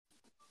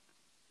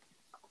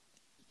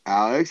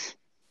Alex,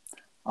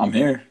 I'm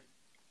here.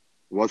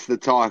 what's the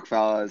talk,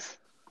 fellas?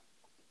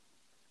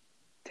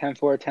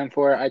 10-4,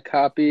 10-4. I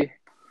copy.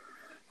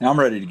 And I'm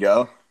ready to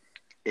go.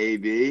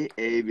 AB.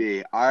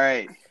 All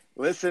right,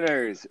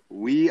 listeners,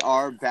 we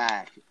are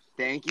back.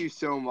 Thank you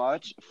so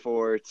much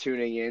for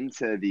tuning in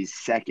to the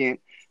second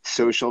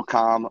Social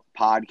Com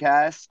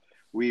podcast.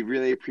 We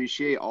really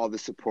appreciate all the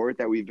support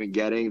that we've been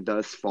getting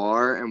thus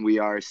far, and we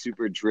are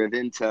super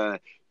driven to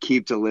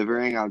keep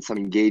delivering on some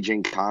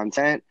engaging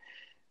content.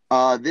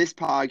 This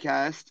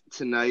podcast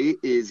tonight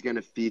is going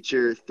to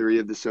feature three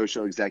of the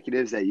social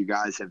executives that you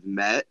guys have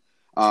met,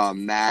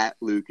 Matt,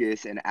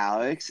 Lucas, and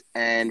Alex.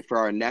 And for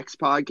our next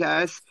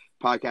podcast,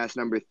 podcast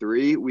number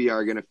 3, we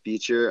are going to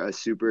feature a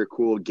super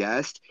cool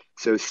guest.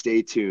 So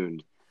stay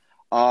tuned.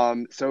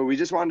 So we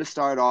just wanted to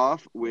start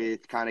off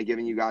with kind of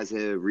giving you guys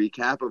a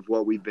recap of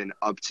what we've been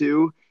up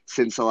to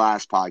since the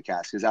last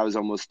podcast, because that was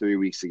almost 3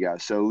 weeks ago.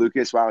 So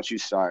Lucas, why don't you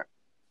start?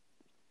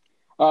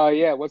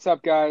 Yeah, what's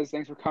up, guys?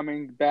 Thanks for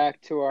coming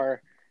back to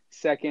our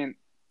second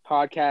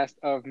podcast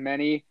of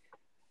many.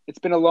 It's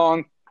been a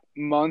long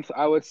month,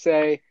 I would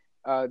say.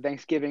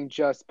 Thanksgiving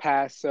just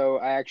passed, so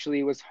I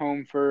actually was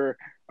home for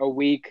a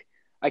week.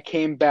 I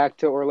came back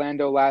to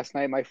Orlando last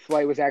night. My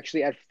flight was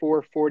actually at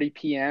 4:40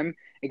 p.m.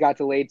 It got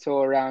delayed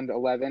till around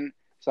 11,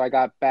 so I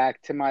got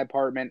back to my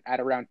apartment at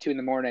around 2 in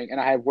the morning,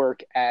 and I had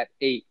work at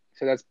 8.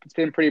 So it's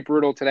been pretty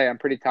brutal today. I'm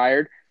pretty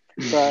tired,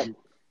 but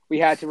we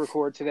had to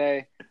record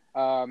today.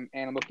 And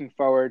I'm looking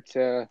forward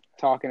to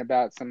talking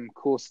about some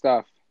cool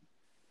stuff.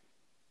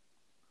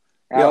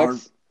 Yeah,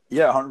 Alex?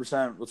 yeah,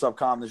 100%. What's up,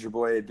 Com? This is your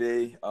boy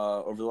AB.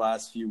 Over the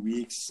last few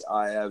weeks,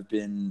 I have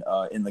been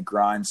in the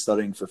grind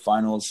studying for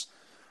finals.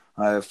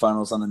 I have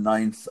finals on the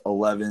 9th,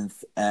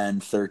 11th,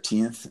 and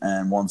 13th.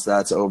 And once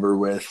that's over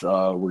with,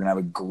 we're going to have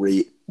a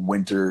great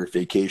winter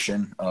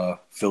vacation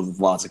filled with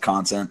lots of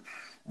content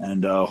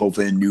and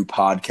hopefully a new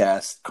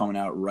podcast coming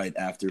out right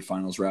after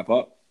finals wrap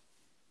up.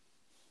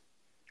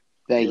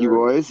 Thank you,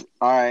 boys.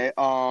 All right.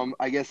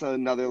 I guess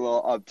another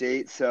little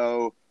update.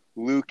 So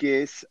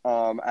Lucas,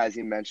 as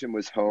you mentioned,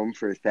 was home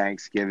for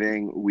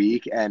Thanksgiving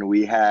week, and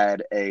we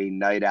had a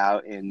night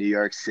out in New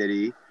York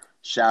City.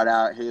 Shout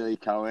out Haley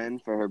Cohen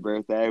for her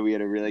birthday. We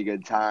had a really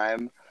good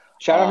time.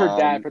 Shout out her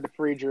dad for the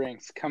free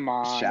drinks. Come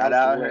on. Shout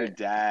out her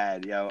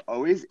dad.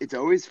 It's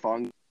always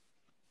fun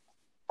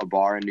a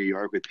bar in New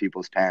York with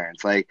people's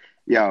parents. Like,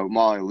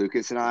 Molly,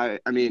 Alex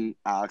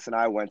and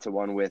I went to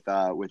one with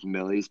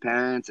Millie's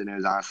parents, and it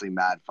was honestly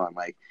mad fun.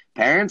 Like,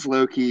 parents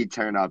low key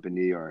turn up in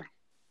New York.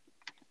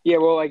 Yeah,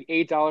 well, like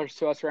 $8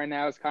 to us right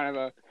now is kind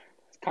of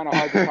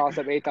hard to toss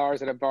up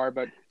 $8 at a bar,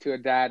 but to a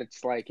dad,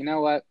 it's like, you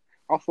know what?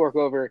 I'll fork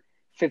over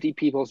 50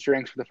 people's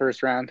drinks for the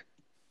first round.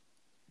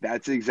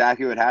 That's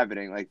exactly what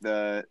happening. Like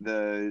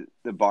the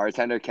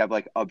bartender kept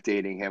like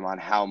updating him on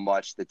how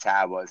much the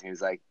tab was. And he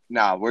was like,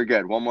 "Nah, we're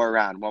good. One more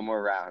round. One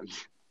more round."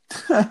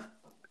 So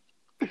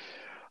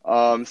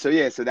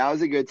that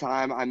was a good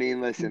time. I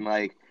mean, listen,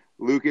 like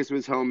Lucas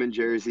was home in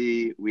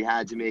Jersey. We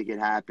had to make it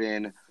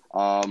happen.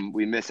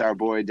 We miss our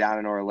boy down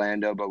in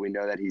Orlando, but we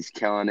know that he's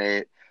killing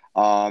it.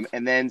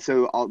 And then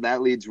that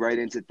leads right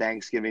into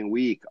Thanksgiving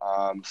week.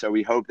 So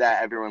we hope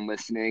that everyone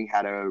listening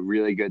had a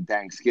really good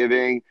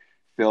Thanksgiving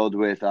filled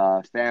with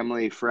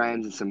family,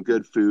 friends, and some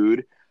good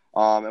food.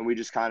 And we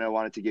just kind of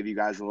wanted to give you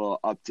guys a little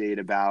update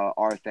about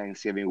our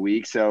Thanksgiving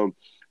week. So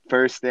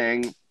first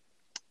thing,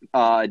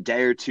 a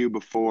day or two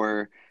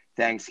before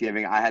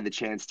Thanksgiving, I had the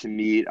chance to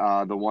meet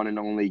the one and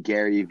only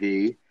Gary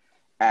V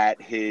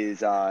at his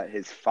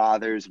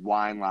father's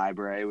wine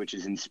library, which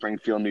is in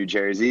Springfield, New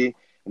Jersey.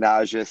 And that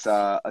was just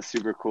a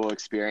super cool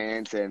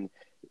experience. And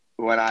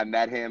when I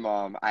met him,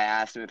 I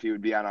asked him if he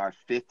would be on our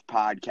 5th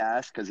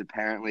podcast, because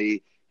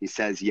apparently he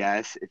says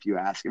yes if you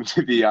ask him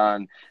to be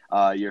on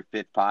your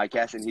 5th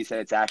podcast. And he said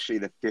it's actually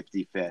the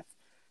 55th.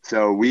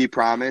 So we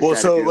promise. Well,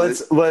 that so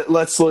if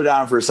let's slow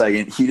down for a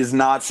second. He does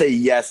not say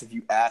yes if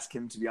you ask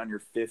him to be on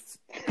your 5th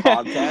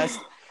podcast.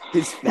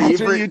 His favorite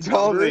That's what you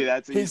told number, me.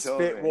 That's what you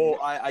told me. Well,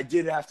 I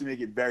did have to make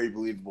it very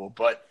believable,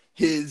 but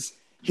his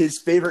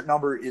favorite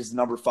number is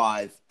number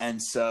 5,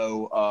 and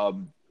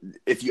so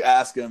if you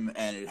ask him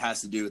and it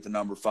has to do with the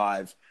number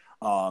 5,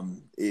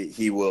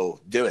 he will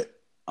do it.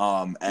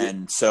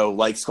 And so,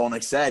 like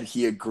Skolnick said,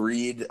 he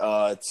agreed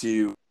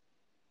to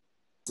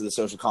the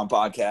Social Com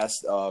podcast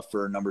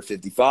for number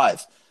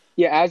 55.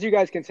 Yeah, as you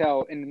guys can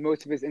tell in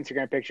most of his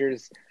Instagram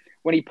pictures,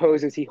 when he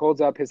poses, he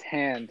holds up his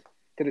hand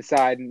to the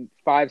side, and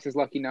 5's his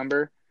lucky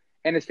number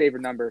and his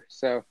favorite number.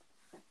 So,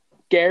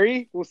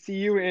 Gary, we'll see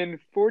you in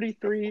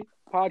 43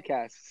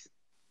 podcasts.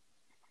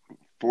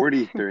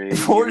 43.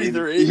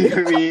 43.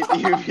 You mean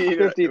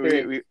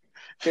 53.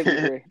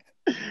 53.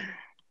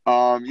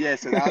 Yeah,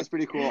 so that was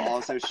pretty cool.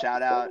 Also,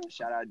 shout out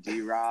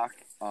D-Rock.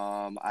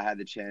 I had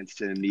the chance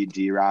to meet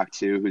D-Rock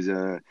too, who's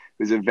a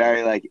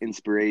very like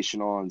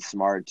inspirational and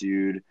smart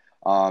dude.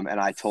 And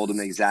I told him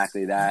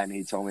exactly that, and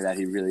he told me that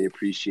he really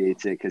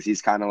appreciates it because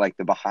he's kind of like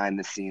the behind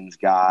the scenes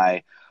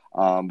guy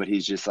But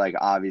he's just like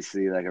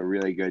obviously like a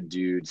really good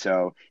dude.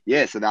 So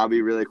yeah, so that'll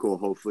be really cool.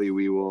 Hopefully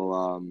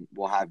we'll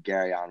have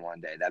Gary on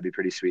one day. That'd be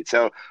pretty sweet.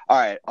 So all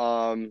right,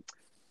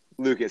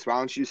 Lucas, why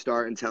don't you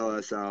start and tell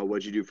us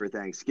what you do for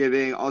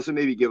Thanksgiving? Also,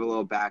 maybe give a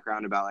little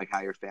background about like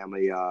how your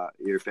family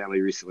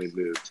recently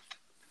moved.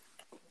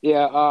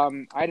 Yeah,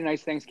 I had a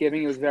nice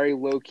Thanksgiving. It was very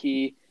low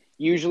key.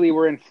 Usually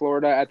we're in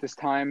Florida at this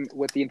time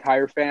with the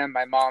entire fam,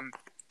 my mom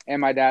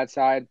and my dad's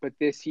side. But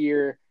this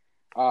year,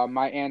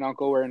 my aunt and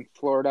uncle were in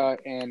Florida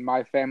and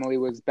my family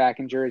was back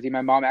in Jersey.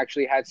 My mom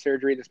actually had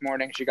surgery this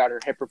morning. She got her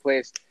hip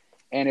replaced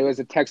and it was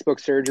a textbook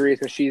surgery,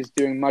 so she's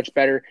doing much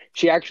better.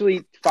 She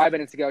actually 5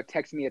 minutes ago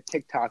texted me a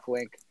TikTok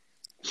link.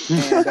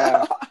 And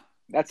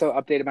that's how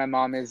updated my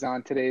mom is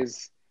on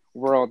today's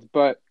world.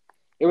 But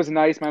it was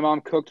nice. My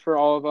mom cooked for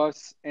all of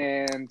us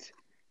and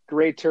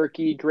great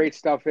turkey, great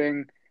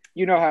stuffing.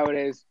 You know how it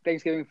is.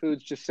 Thanksgiving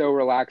food's just so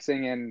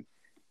relaxing and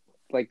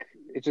like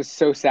it's just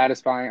so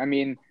satisfying. I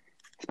mean,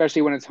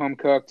 especially when it's home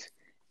cooked.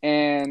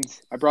 And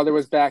my brother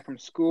was back from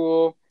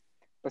school.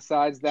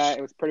 Besides that,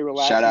 it was pretty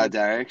relaxing. Shout out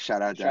Derek.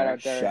 Shout out Derek.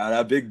 Shout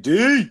out Big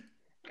D.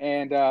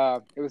 And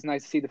it was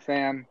nice to see the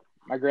fam.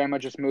 My grandma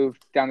just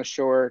moved down the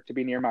shore to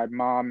be near my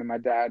mom and my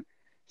dad.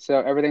 So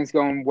everything's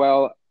going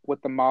well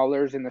with the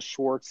Mahlers and the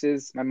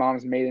Schwartzes, my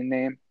mom's maiden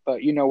name.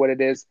 But you know what it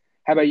is.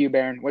 How about you,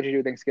 Baron? What'd you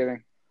do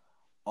Thanksgiving?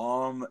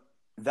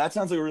 That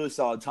sounds like a really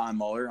solid time,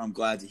 Muller. I'm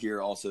glad to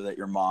hear also that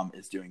your mom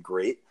is doing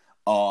great.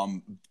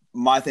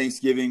 My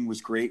Thanksgiving was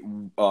great.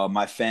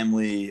 My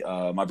family,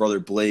 my brother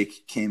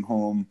Blake came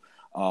home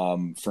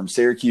from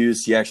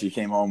Syracuse. He actually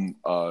came home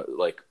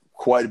like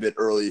quite a bit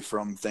early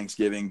from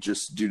Thanksgiving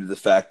just due to the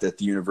fact that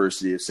the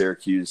University of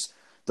Syracuse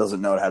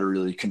doesn't know how to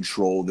really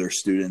control their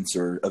students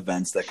or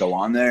events that go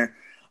on there.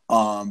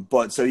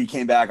 But so he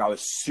came back. I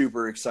was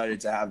super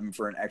excited to have him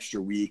for an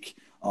extra week.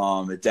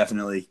 It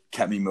definitely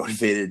kept me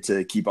motivated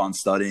to keep on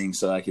studying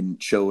so I can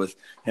chill with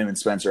him and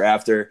Spencer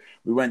after.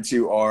 We went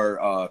to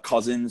our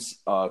cousins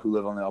who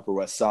live on the Upper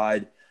West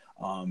Side,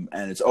 and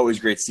it's always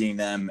great seeing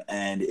them.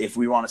 And if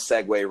we want to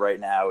segue right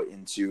now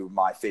into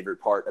my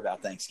favorite part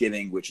about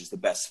Thanksgiving, which is the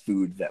best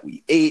food that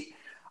we ate,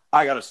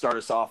 I got to start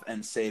us off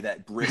and say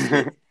that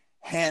brisket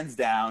hands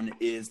down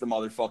is the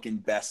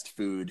motherfucking best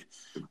food.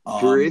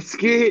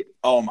 Brisket?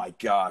 Oh my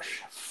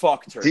gosh.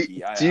 Fuck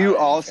turkey. Do you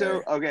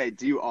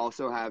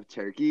also have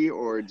turkey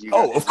or do you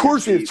of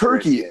course we have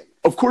turkey. Brisket?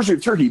 Of course we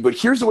have turkey, but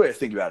here's the way I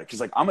think about it.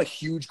 Cause like I'm a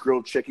huge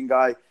grilled chicken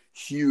guy,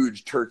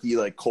 huge turkey,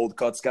 like cold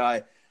cuts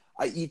guy.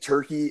 I eat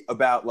turkey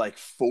about like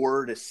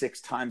 4 to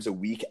 6 times a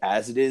week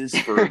as it is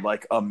for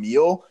like a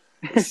meal.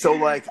 So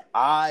like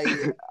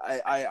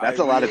that's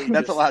a lot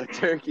of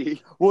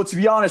turkey. Well, to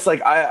be honest,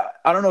 like I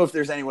don't know if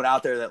there's anyone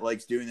out there that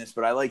likes doing this,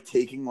 but I like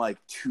taking like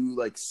 2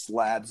 like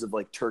slabs of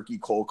like turkey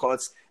cold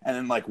cuts and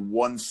then like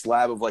 1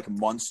 slab of like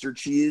Munster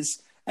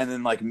cheese and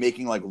then like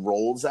making like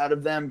rolls out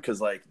of them because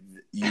like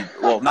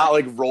not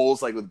like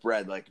rolls like with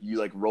bread, like you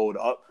like roll it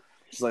up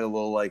just like a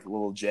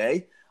little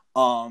J.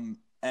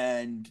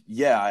 And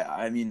yeah,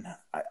 I mean,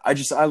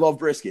 I love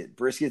brisket.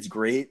 Brisket's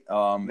great.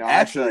 No,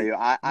 actually,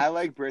 I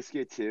like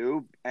brisket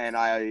too.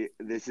 And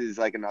this is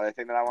like another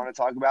thing that I want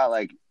to talk about.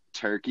 Like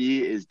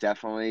turkey is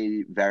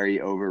definitely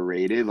very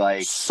overrated.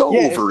 Like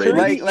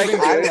overrated.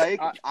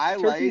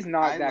 Turkey's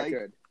not that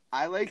good.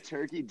 I like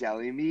turkey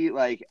deli meat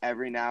like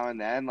every now and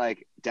then.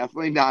 Like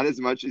definitely not as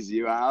much as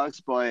you,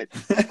 Alex. But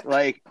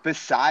like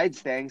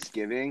besides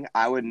Thanksgiving,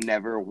 I would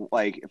never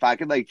like if I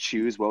could like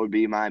choose what would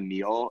be my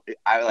meal.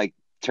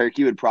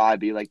 Turkey would probably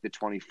be like the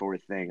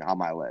 24th thing on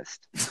my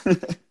list.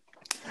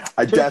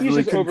 I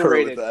definitely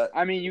concur with that.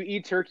 I mean, you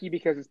eat turkey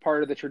because it's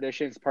part of the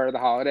tradition, it's part of the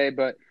holiday,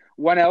 but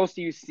when else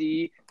do you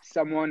see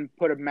someone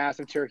put a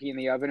massive turkey in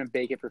the oven and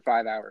bake it for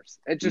 5 hours?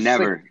 It just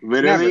never.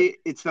 Literally, never.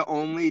 It's the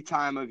only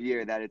time of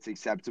year that it's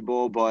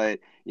acceptable,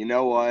 but you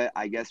know what?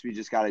 I guess we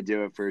just got to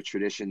do it for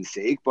tradition's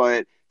sake,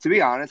 but to be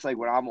honest, like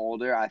when I'm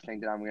older, I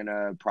think that I'm going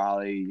to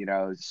probably,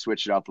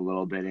 switch it up a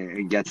little bit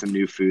and get some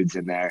new foods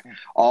in there.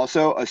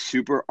 Also, a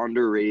super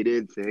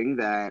underrated thing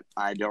that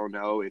I don't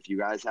know if you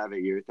guys have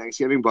at your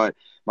Thanksgiving, but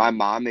my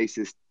mom makes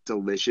this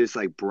delicious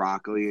like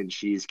broccoli and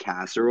cheese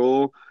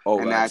casserole.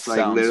 And that's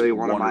like literally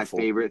one of my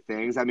favorite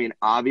things. I mean,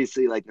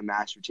 obviously like the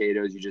mashed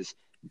potatoes, you just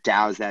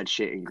douse that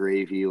shit in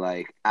gravy,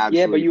 like absolutely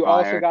yeah, but you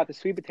fire. Also got the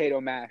sweet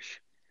potato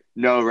mash.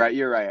 No, right,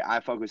 you're right.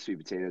 I fuck with sweet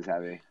potatoes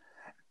heavy.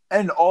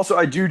 And also,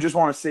 I do just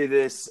want to say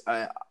this.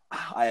 I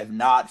have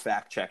not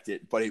fact-checked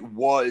it, but it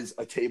was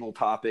a table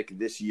topic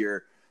this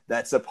year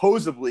that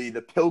supposedly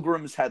the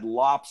Pilgrims had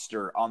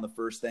lobster on the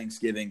first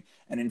Thanksgiving.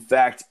 And in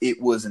fact,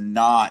 it was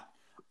not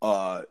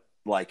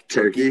like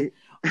turkey.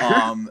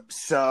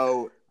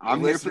 So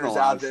I'm here for the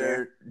out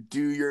there,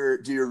 do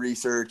your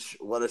research.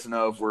 Let us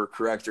know if we're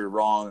correct or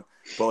wrong.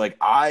 But like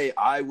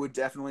I would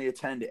definitely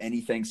attend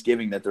any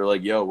Thanksgiving that they're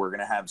like, yo, we're going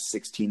to have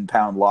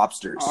 16-pound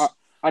lobsters.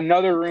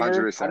 Another rumor,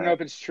 100%. I don't know if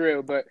it's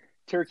true, but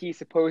turkey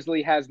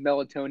supposedly has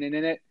melatonin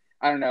in it.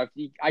 I don't know.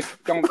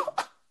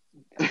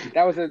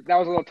 That was a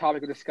little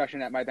topic of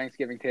discussion at my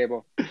Thanksgiving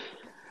table.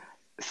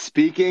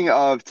 Speaking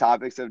of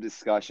topics of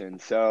discussion,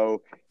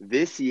 so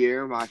this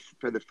year,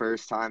 for the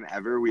first time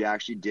ever, we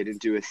actually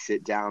didn't do a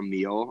sit-down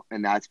meal,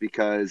 and that's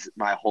because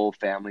my whole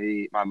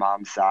family, my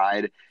mom's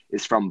side,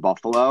 is from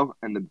Buffalo,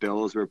 and the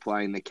Bills were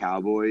playing the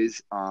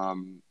Cowboys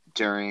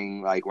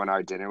during like when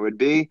our dinner would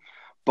be.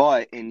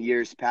 But in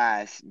years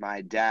past,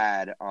 my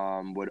dad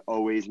would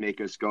always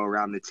make us go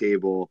around the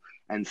table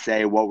and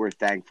say what we're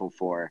thankful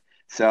for.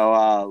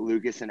 So,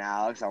 Lucas and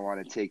Alex, I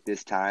want to take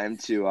this time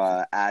to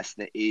ask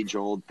the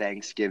age-old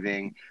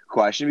Thanksgiving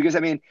question because, I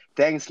mean,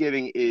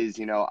 Thanksgiving is,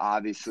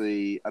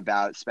 obviously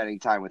about spending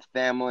time with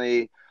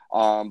family,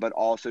 but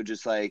also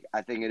just like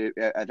I think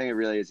it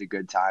really is a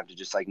good time to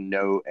just like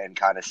note and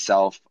kind of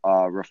self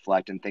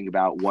reflect and think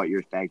about what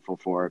you're thankful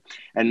for.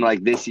 And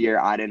like this year,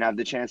 I didn't have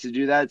the chance to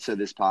do that, so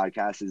this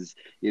podcast is,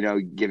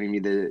 giving me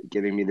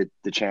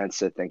the chance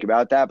to think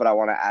about that. But I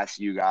want to ask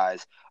you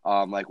guys.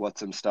 Like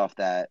what's some stuff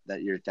that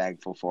you're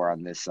thankful for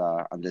on this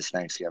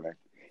Thanksgiving?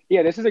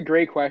 Yeah, this is a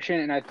great question,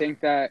 and I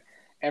think that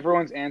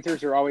everyone's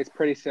answers are always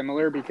pretty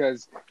similar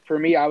because for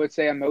me, I would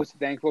say I'm most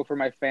thankful for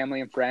my family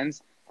and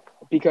friends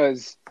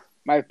because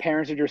my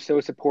parents are just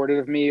so supportive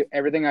of me.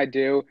 Everything I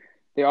do,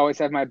 they always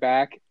have my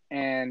back,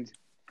 and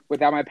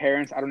without my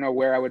parents, I don't know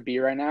where I would be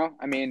right now.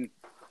 I mean,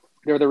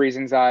 they're the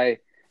reasons I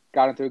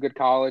got into a good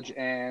college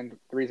and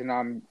the reason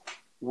I'm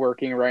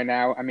working right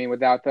now. I mean,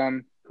 without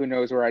them, who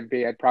knows where I'd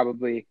be? I'd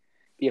probably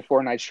be a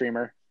Fortnite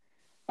streamer.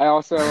 I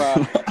also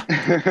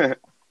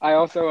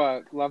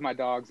love my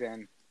dogs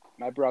and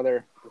my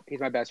brother.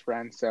 He's my best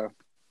friend. So,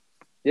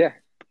 yeah,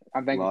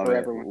 I'm thankful for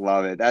everyone.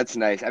 Love it. That's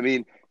nice. I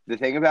mean, the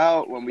thing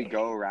about when we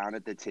go around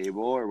at the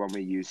table or when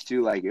we used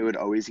to, like, it would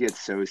always get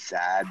so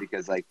sad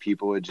because, like,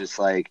 people would just,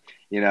 like,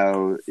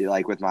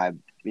 like with my,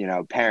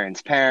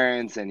 parents'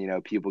 parents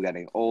and, people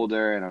getting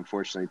older and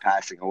unfortunately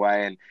passing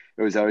away. And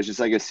it was always just,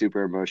 like, a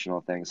super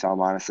emotional thing. So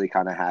I'm honestly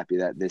kind of happy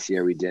that this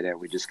year we did it.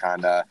 We just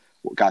kind of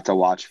got to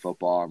watch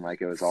football and,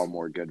 like, it was all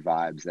more good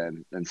vibes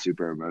than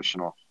super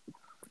emotional.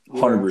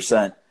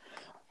 100%.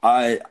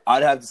 I'd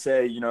have to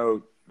say,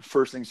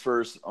 first things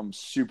first, I'm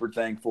super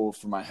thankful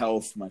for my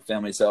health, my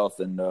family's health,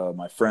 and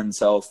my friends'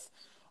 health.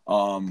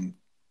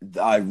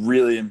 I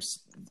really am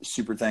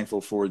super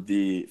thankful for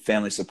the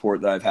family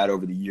support that I've had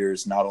over the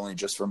years, not only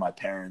just for my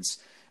parents,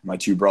 my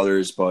two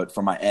brothers, but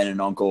for my aunt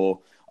and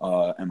uncle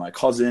and my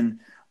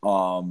cousin.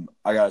 I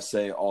gotta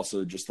say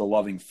also just the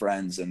loving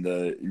friends and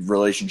the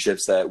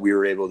relationships that we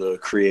were able to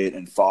create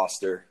and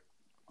foster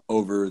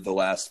over the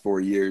last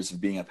 4 years of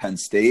being at Penn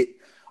State.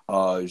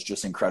 Is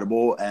just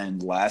incredible.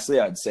 And lastly,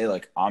 I'd say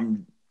like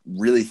I'm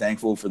really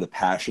thankful for the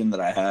passion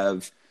that I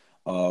have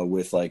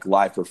with like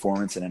live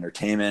performance and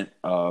entertainment,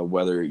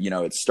 whether,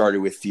 it started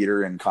with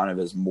theater and kind of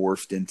has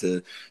morphed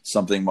into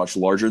something much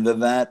larger than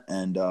that.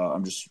 And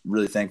I'm just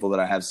really thankful that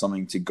I have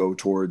something to go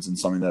towards and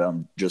something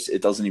that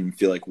it doesn't even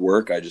feel like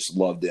work. I just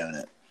love doing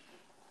it.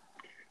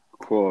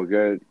 Cool.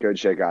 Good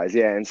shit, guys.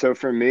 Yeah. And so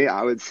for me,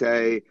 I would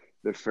say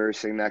the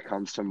first thing that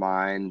comes to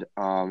mind,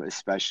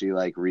 especially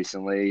like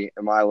recently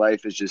in my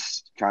life, is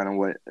just kind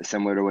of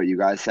similar to what you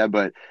guys said,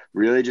 but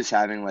really just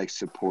having like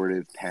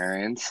supportive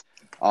parents.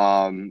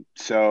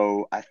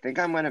 So I think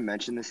I might have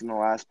mentioned this in the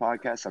last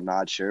podcast. I'm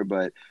not sure,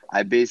 but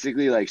I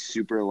basically like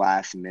super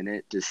last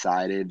minute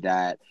decided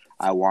that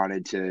I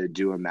wanted to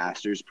do a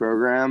master's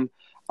program.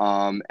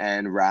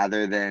 And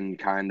rather than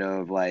kind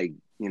of like,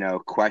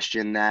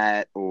 question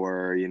that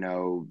or,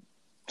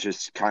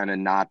 just kind of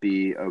not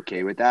be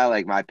okay with that.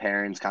 Like my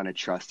parents kind of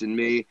trusted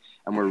me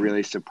and were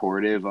really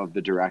supportive of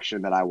the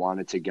direction that I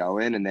wanted to go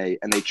in, and they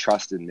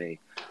trusted me,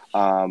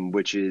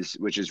 which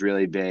is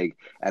really big.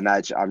 And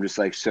I'm just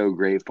like so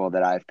grateful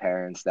that I have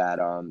parents that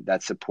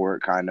that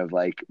support kind of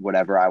like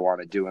whatever I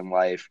want to do in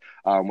life,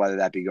 whether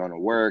that be going to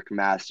work,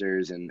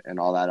 masters, and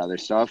all that other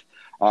stuff.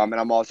 And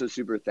I'm also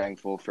super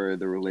thankful for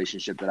the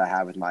relationship that I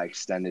have with my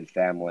extended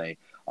family.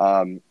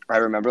 I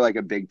remember like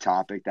a big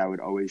topic that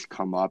would always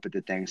come up at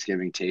the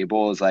Thanksgiving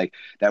table is like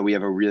that we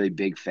have a really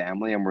big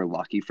family and we're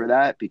lucky for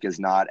that because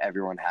not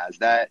everyone has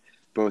that.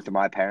 Both of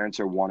my parents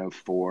are one of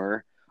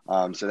four.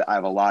 So I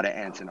have a lot of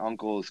aunts and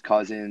uncles,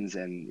 cousins,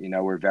 and,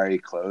 we're very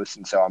close.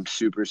 And so I'm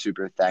super,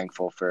 super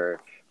thankful for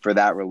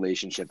that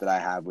relationship that I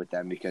have with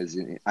them because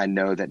I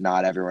know that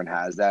not everyone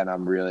has that. And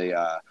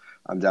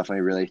I'm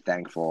definitely really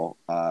thankful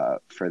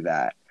for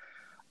that.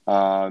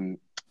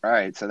 All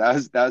right, so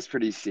that was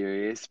pretty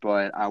serious,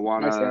 but I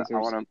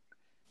wanna,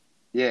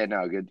 yeah,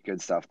 no,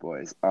 good stuff,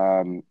 boys.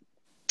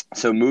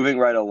 So moving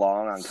right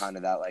along on kind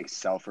of that like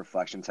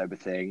self-reflection type of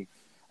thing.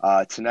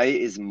 Tonight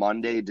is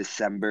Monday,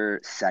 December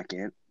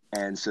 2nd,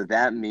 and so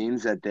that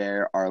means that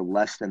there are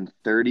less than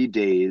 30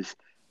 days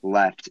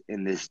left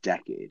in this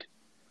decade.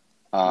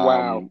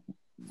 Wow.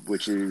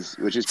 Which is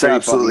pretty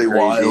absolutely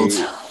fucking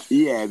crazy. Wild.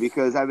 Yeah,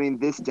 because I mean,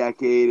 this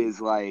decade is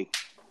like,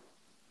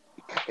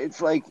 it's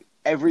like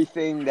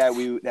everything that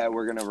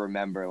we're gonna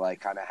remember like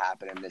kind of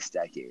happened in this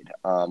decade,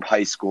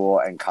 high school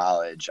and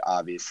college,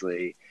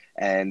 obviously,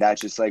 and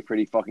that's just like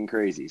pretty fucking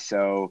crazy.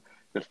 So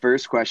the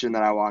first question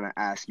that I want to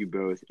ask you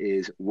both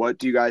is, what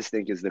do you guys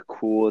think is the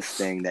coolest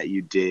thing that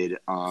you did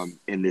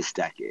in this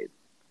decade?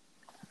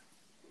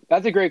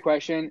 That's a great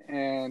question,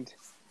 and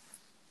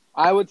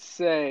I would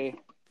say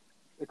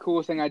the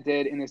coolest thing I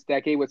did in this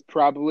decade was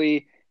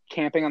probably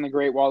camping on the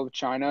Great Wall of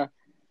China.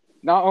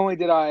 Not only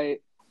did I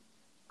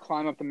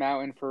climb up the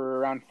mountain for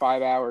around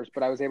 5 hours,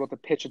 but I was able to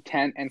pitch a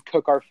tent and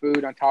cook our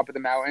food on top of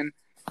the mountain.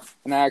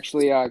 And I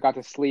actually got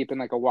to sleep in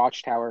like a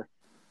watchtower.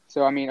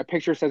 So, I mean, a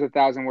picture says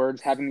 1,000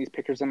 words. Having these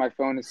pictures on my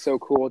phone is so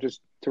cool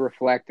just to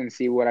reflect and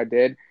see what I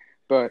did.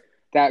 But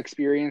that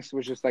experience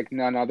was just like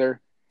none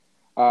other.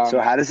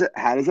 So how does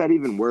that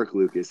even work,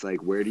 Lucas?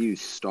 Like, where do you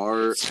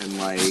start? And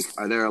like,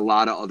 are there a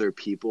lot of other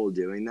people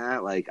doing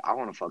that? Like, I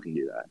want to fucking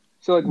do that.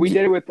 So like we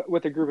did it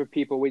with a group of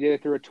people. We did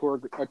it through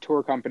a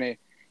tour company.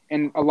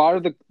 And a lot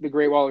of the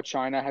Great Wall of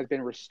China has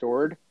been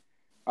restored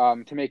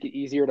to make it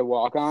easier to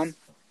walk on.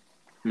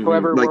 Mm-hmm.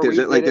 However, like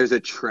there's a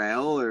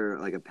trail or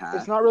like a path.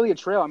 It's not really a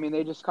trail. I mean,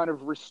 they just kind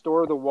of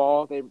restore the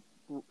wall.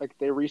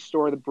 They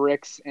restore the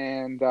bricks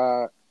and.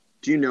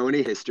 Do you know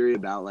any history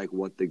about like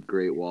what the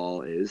Great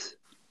Wall is?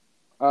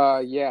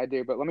 Yeah, I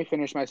do. But let me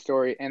finish my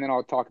story, and then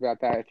I'll talk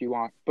about that if you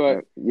want.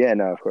 But yeah,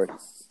 no, of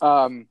course.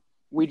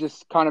 We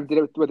just kind of did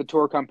it with a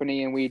tour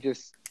company, and we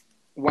just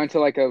went to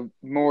like a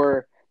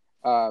more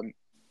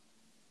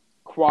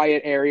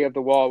quiet area of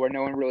the wall where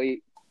no one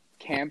really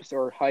camps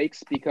or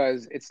hikes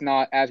because it's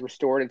not as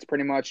restored. It's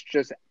pretty much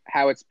just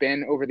how it's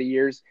been over the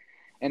years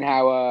and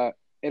how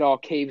it all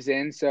caves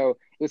in. So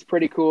it was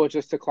pretty cool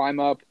just to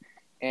climb up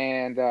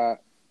and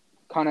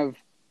kind of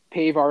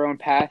pave our own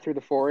path through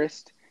the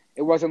forest.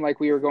 It wasn't like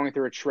we were going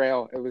through a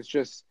trail. It was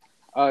just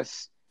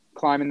us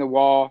climbing the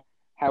wall,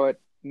 how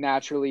it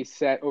naturally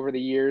set over the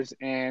years.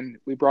 And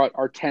we brought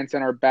our tents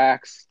on our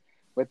backs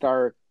with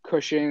our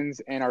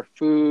cushions and our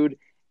food.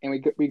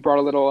 And we brought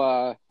a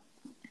little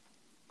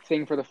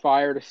thing for the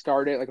fire to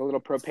start it, like a little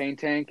propane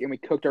tank. And we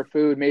cooked our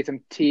food, made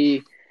some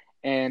tea,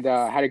 and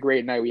had a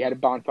great night. We had a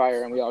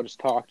bonfire, and we all just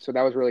talked. So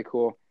that was really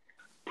cool.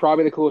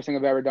 Probably the coolest thing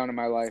I've ever done in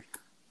my life.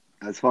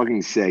 That's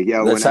fucking sick.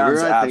 Yeah, that sounds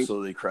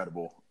absolutely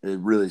incredible. It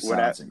really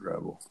sounds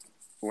incredible.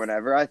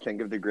 Whenever I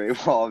think of the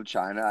Great Wall of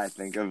China, I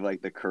think of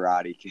like the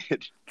Karate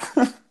Kid.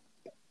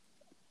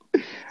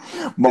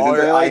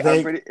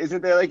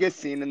 Isn't there like a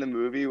scene in the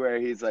movie where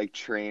he's like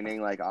training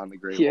like on the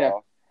Great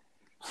Wall?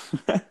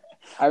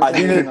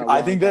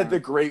 I think that the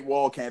Great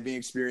Wall camping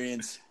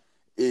experience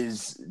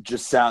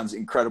just sounds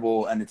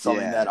incredible, and it's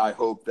something that I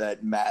hope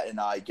that Matt and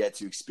I get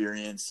to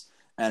experience.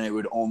 And it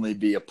would only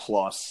be a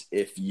plus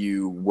if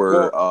you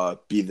were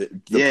be the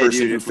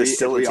person who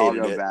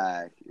facilitated it.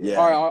 Back. Yeah.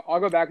 All right, I'll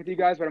go back with you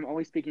guys, but I'm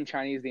only speaking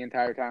Chinese the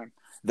entire time.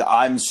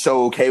 I'm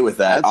so okay with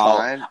that. That's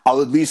fine.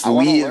 I'll at least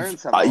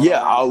leave.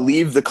 I'll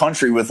leave the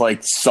country with like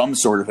some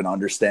sort of an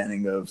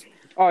understanding of.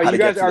 Oh, you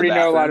guys already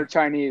know a lot of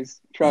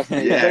Chinese. Trust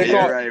me.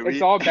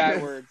 It's all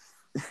bad words.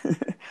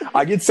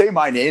 I could say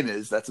my name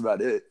is. That's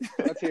about it.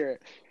 Let's hear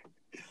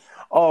it.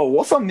 Oh,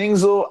 what's up,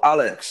 Mingzu,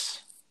 Alex?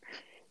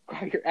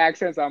 Your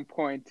accent's on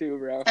point too,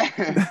 bro.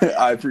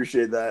 I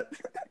appreciate that.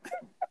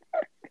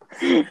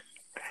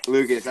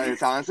 Lucas,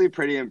 it's honestly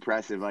pretty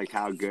impressive, like,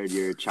 how good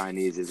your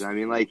Chinese is. I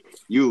mean, like,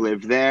 you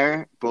lived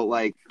there, but,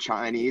 like,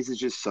 Chinese is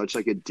just such,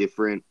 like, a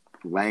different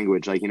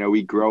language. Like, you know,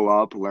 we grow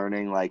up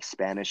learning, like,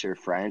 Spanish or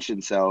French,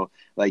 and so,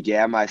 like,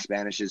 yeah, my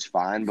Spanish is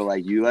fine, but,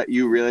 like,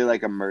 you really,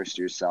 like, immerse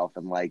yourself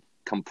and, like,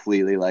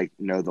 completely like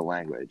know the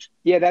language.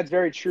 Yeah, that's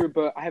very true,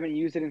 but I haven't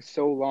used it in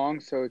so long,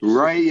 so it's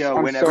right. Yeah,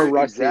 I'm whenever so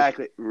rusty.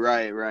 Exactly.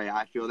 Right.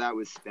 I feel that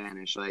with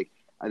Spanish. Like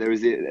there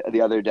was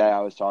the other day I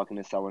was talking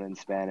to someone in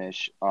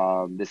Spanish.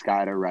 This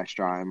guy at a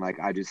restaurant, and like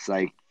I just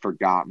like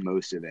forgot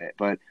most of it.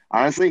 But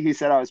honestly, he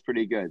said I was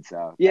pretty good.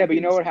 So yeah, but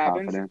you know what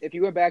happens if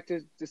you go back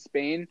to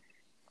Spain,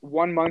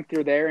 1 month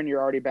you're there and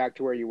you're already back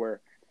to where you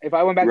were. If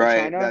I went back to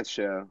China, that's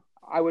true.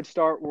 I would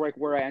start like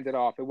where I ended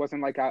off. It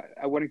wasn't like I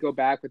wouldn't go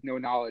back with no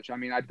knowledge. I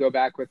mean, I'd go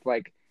back with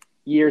like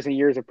years and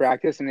years of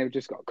practice, and it would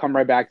just come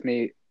right back to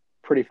me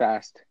pretty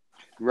fast.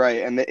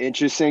 Right, and the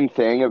interesting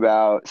thing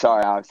about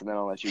sorry, Alex, and then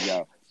I'll let you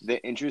go. The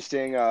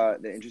interesting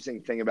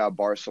thing about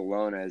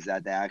Barcelona is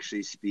that they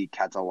actually speak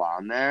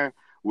Catalan there,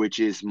 which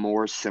is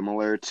more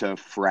similar to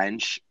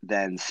French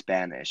than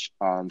Spanish.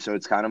 So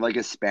it's kind of like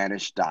a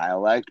Spanish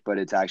dialect, but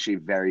it's actually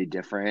very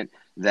different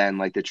than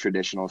like the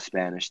traditional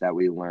Spanish that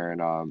we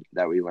learn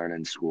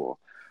in school.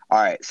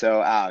 All right,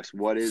 so Alex,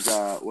 what's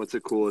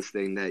the coolest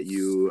thing that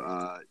you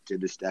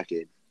did this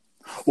decade?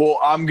 Well,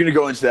 I'm going to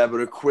go into that,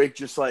 but a quick,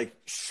 just like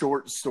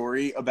short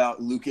story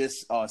about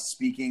Lucas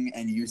speaking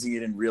and using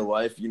it in real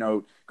life. You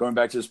know, going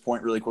back to this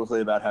point really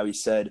quickly about how he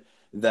said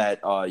that,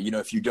 you know,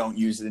 if you don't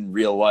use it in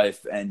real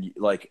life and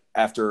like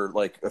after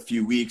like a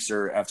few weeks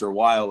or after a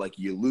while, like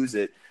you lose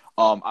it.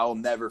 I will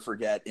never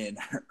forget in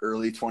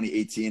early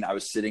 2018, I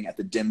was sitting at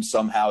the Dim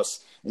Sum House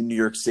in New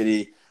York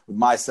City with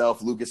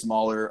myself, Lucas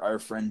Mahler, our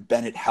friend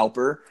Bennett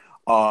Halper,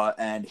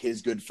 and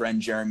his good friend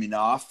Jeremy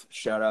Knopf.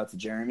 Shout out to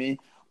Jeremy.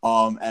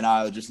 And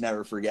I'll just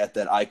never forget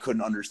that I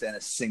couldn't understand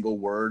a single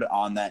word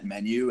on that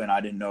menu, and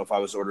I didn't know if I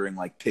was ordering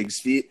like pig's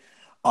feet.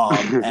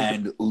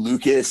 And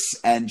Lucas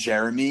and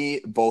Jeremy,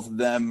 both of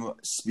them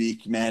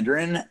speak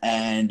Mandarin,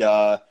 and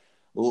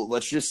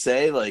let's just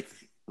say like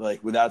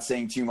like without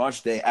saying too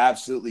much, they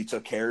absolutely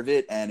took care of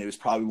it, and it was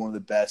probably one of the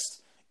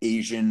best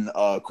Asian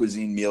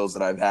cuisine meals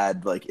that I've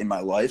had like in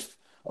my life,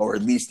 or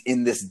at least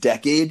in this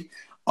decade.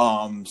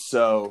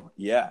 So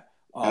yeah.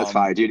 That's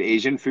fine, dude.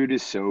 Asian food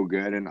is so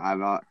good, and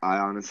I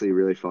honestly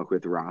really fuck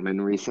with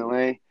ramen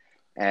recently.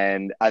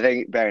 And I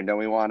think Ben, don't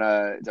we want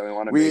to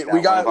make that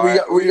We got one of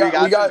our, we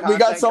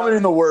got something coming?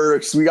 in the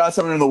works. We got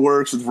something in the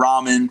works with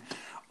ramen.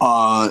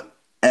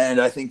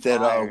 And I think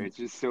that It's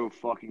just so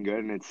fucking good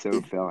and it's so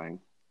filling.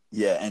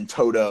 yeah, and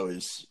Toto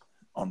is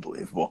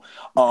unbelievable.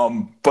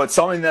 But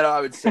something that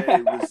I would say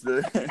was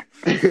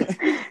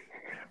the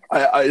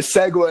I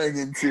segueing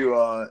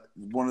into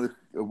one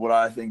of what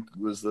I think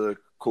was the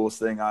coolest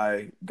thing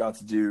I got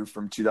to do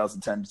from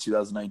 2010 to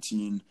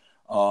 2019.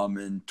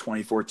 In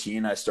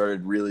 2014, I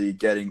started really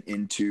getting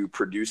into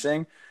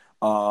producing,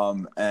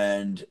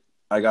 and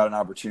I got an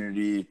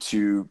opportunity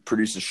to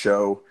produce a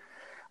show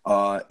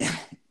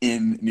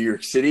in New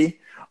York City.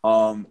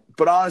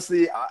 But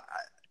honestly,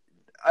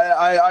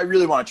 I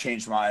really want to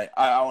change I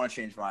want to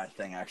change my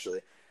thing,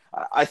 actually.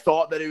 I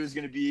thought that it was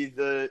going to be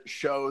the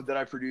show that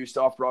I produced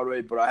off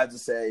Broadway, but I have to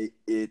say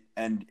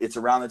it's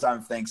around the time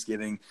of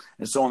Thanksgiving.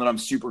 It's someone that I'm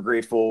super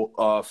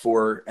grateful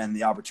for, and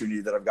the opportunity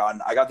that I've gotten.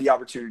 I got the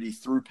opportunity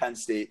through Penn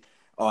State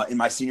in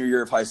my senior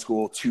year of high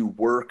school to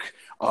work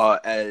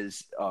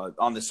as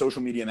on the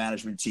social media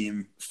management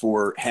team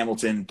for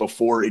Hamilton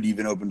before it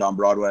even opened on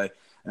Broadway.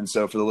 And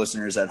so for the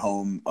listeners at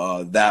home,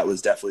 that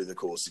was definitely the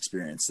coolest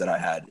experience that I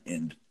had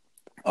in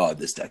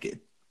this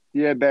decade.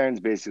 Yeah, Baron's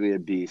basically a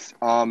beast.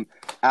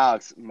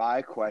 Alex,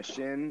 my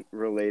question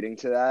relating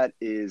to that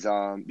is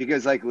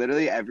because like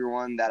literally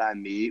everyone that I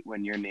meet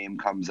when your name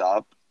comes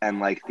up and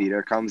like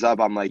theater comes up,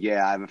 I'm like,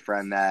 yeah, I have a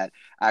friend that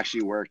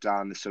actually worked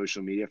on the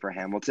social media for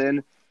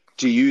Hamilton.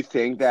 Do you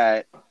think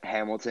that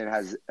Hamilton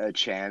has a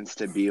chance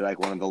to be like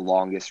one of the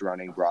longest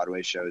running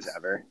Broadway shows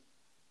ever?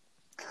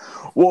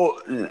 Well,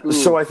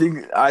 so I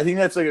think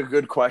that's like a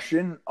good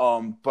question.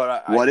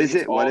 But what is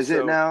it? What is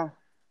it now?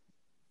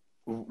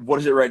 What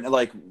is it right now?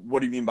 Like,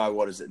 what do you mean by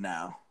what is it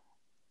now?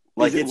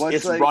 Like it's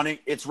like...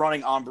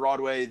 running on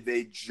Broadway.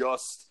 They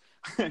just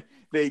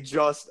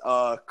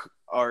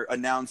are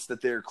announced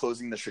that they're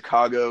closing the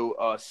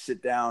Chicago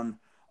sit down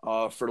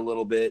for a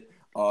little bit.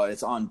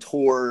 It's on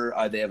tour.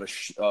 They have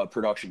a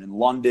production in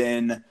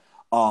London.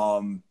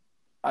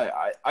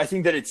 I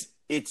think that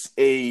it's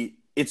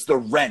the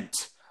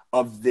Rent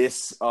of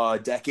this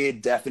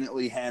decade,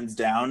 definitely hands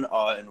down.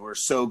 And we're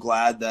so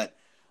glad that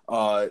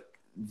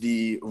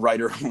the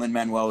writer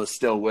Lin-Manuel is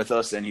still with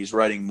us and he's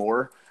writing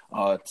more.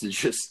 To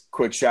just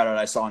quick shout out,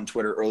 I saw on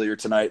Twitter earlier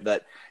tonight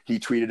that he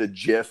tweeted a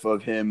GIF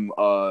of him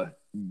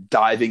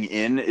diving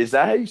in. Is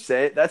that how you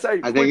say it? That's how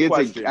you. I think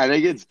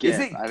it's GIF. Is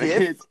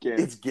it GIF?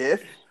 It's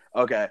GIF.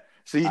 Okay,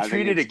 so he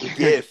tweeted a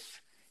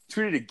GIF.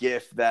 Tweeted a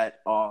GIF that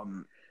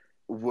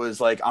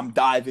was like, I'm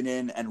diving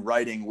in and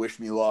writing "Wish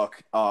Me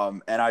Luck,"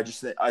 and I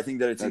think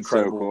that it's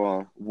incredible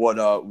so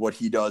cool. what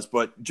he does.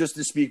 But just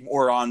to speak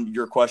more on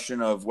your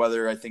question of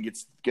whether I think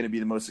it's going to be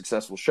the most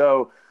successful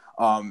show,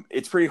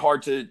 it's pretty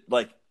hard to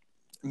like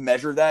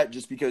measure that,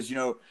 just because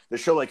the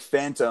show like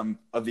Phantom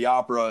of the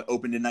Opera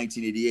opened in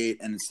 1988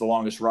 and it's the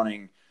longest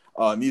running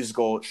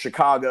musical.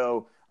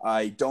 Chicago,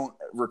 I don't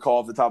recall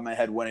off the top of my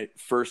head when it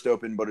first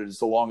opened, but it is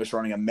the longest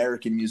running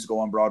American musical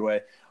on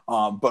Broadway.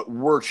 But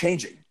we're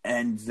changing,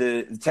 and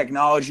the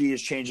technology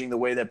is changing the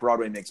way that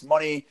Broadway makes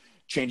money,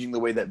 changing the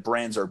way that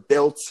brands are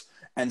built.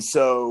 And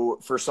so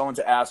for someone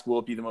to ask, will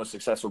it be the most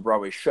successful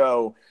Broadway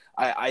show?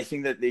 I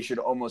think that they should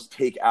almost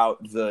take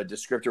out the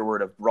descriptor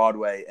word of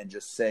Broadway and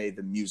just say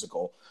the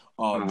musical,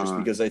 just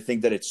because I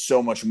think that it's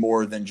so much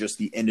more than just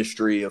the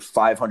industry of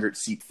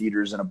 500-seat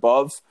theaters and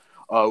above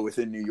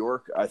within New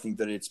York. I think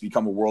that it's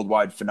become a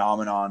worldwide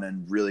phenomenon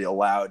and really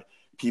allowed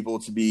people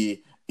to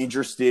be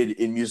interested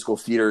in musical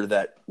theater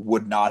that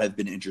would not have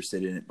been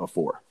interested in it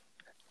before.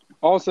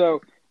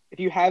 Also, if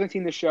you haven't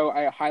seen the show,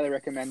 I highly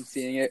recommend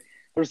seeing it.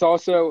 There's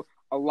also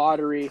a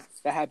lottery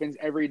that happens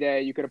every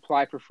day. You could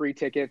apply for free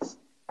tickets.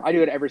 I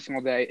do it every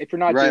single day. If you're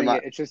not doing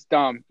it, it's just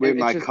dumb.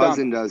 My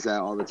cousin does that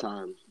all the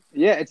time.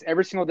 Yeah, it's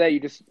every single day. You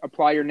just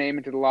apply your name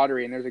into the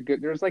lottery, and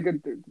there's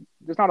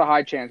not a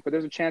high chance, but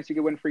there's a chance you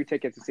could win free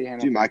tickets to see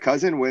Hamilton. Dude, my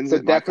cousin wins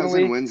it. My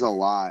cousin wins a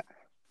lot.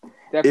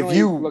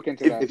 Definitely look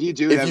into that. If you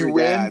do it every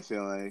day, I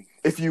feel like.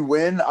 If you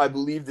win, I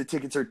believe the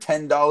tickets are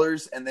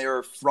 $10, and they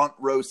are front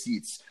row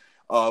seats.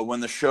 When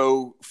the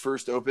show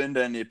first opened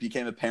and it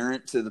became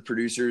apparent to the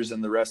producers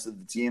and the rest of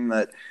the team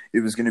that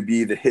it was going to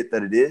be the hit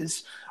that it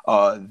is,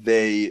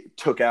 they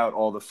took out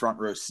all the front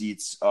row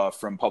seats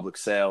from public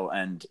sale,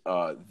 and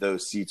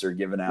those seats are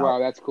given out. Wow,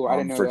 that's cool. I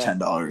didn't know for that.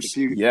 $10.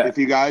 If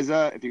you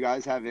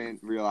guys haven't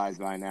realized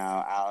by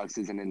now, Alex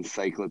is an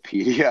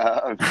encyclopedia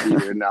of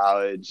theater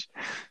knowledge.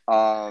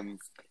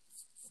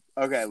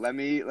 Okay,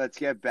 let's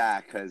get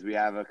back, because we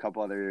have a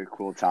couple other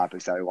cool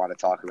topics that we want to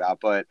talk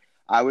about, but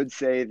I would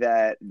say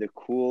that the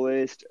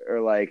coolest,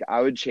 or like I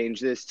would change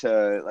this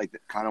to like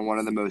kind of one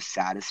of the most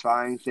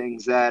satisfying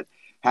things that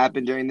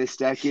happened during this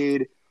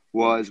decade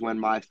was when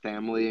my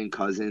family and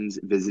cousins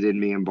visited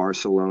me in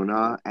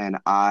Barcelona, and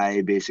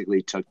I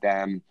basically took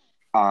them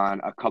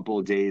on a couple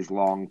of days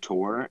long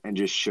tour and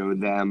just showed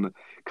them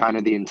kind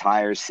of the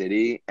entire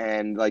city.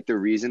 And like the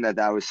reason that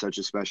that was such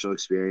a special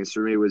experience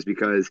for me was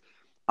because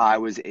I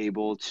was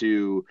able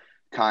to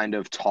kind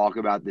of talk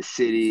about the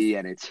city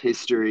and its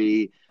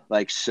history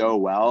like so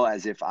well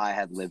as if I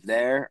had lived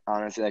there.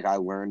 Honestly, like I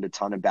learned a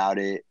ton about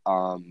it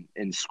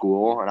in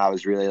school, and I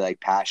was really like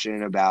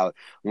passionate about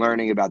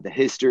learning about the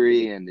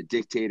history and the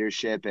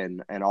dictatorship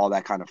and all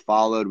that kind of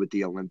followed with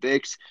the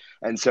Olympics.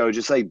 And so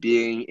just like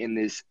being in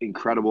this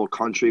incredible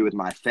country with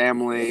my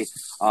family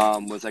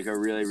was like a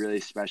really, really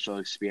special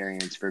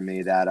experience for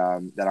me that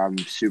I'm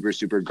super,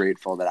 super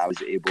grateful that I was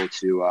able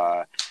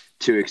to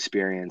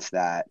experience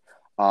that.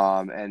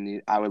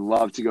 And I would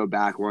love to go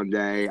back one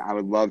day. I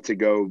would love to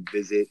go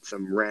visit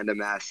some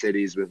random ass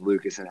cities with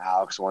Lucas and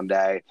Alex one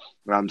day.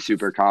 And I'm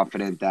super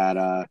confident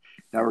that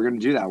we're gonna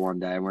do that one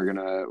day, and we're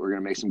gonna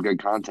make some good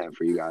content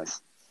for you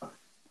guys.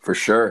 For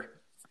sure.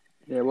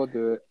 Yeah, we'll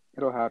do it.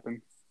 It'll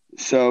happen.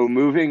 So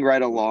moving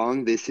right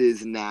along, this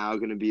is now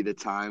going to be the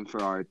time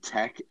for our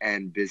tech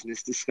and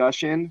business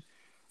discussion.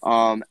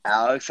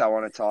 Alex, I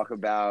want to talk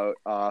about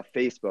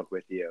Facebook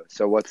with you.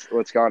 So what's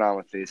going on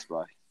with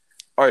Facebook?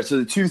 All right, so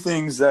the two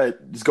things that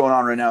is going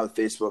on right now with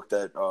Facebook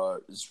that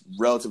is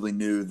relatively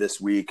new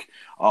this week.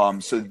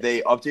 So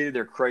they updated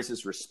their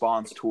crisis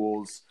response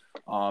tools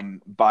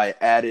by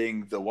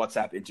adding the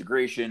WhatsApp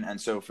integration. And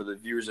so for the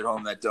viewers at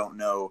home that don't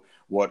know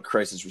what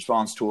crisis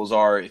response tools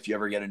are, if you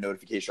ever get a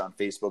notification on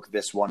Facebook,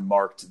 this one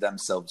marked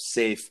themselves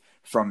safe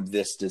from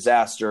this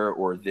disaster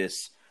or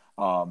this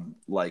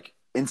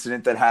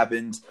incident that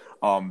happened.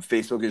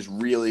 Facebook is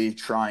really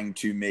trying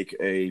to make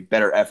a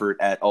better effort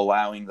at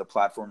allowing the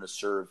platform to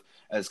serve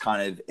as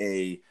kind of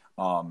a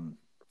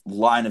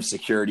line of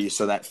security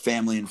so that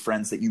family and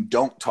friends that you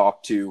don't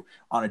talk to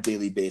on a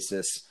daily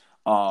basis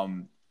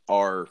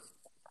are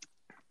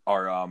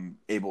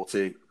able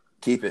to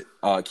keep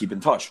in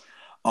touch.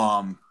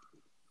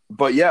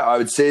 But yeah, I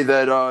would say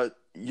that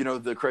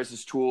the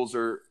crisis tools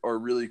are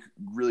really,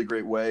 really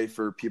great way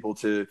for people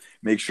to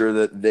make sure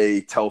that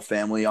they tell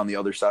family on the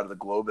other side of the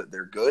globe that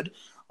they're good,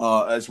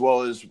 as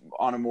well as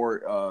on a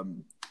more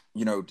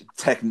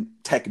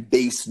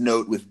tech-based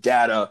note with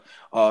data.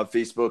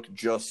 Facebook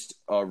just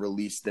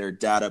released their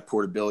data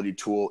portability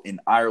tool in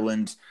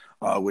Ireland,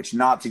 which,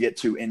 not to get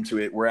too into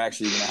it, we're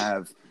actually going to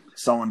have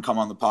someone come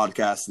on the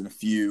podcast in a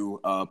few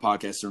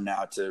podcasts from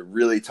now to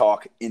really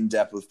talk in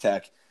depth with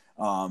tech.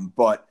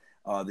 But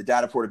the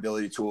data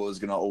portability tool is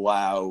going to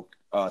allow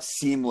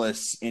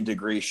seamless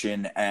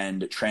integration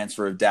and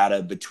transfer of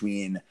data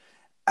between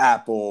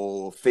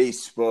Apple,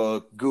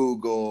 Facebook,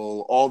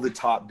 Google, all the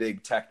top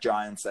big tech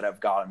giants that have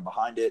gotten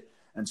behind it.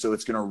 And so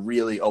it's going to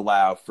really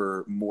allow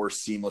for more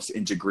seamless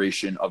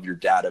integration of your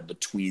data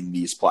between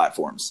these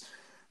platforms.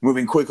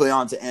 Moving quickly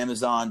on to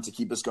Amazon to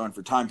keep us going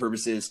for time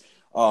purposes.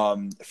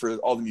 For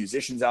all the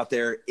musicians out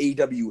there,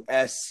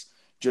 AWS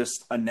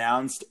just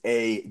announced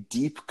a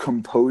Deep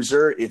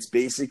Composer. It's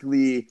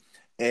basically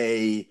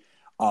a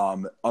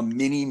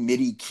mini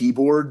MIDI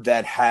keyboard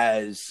that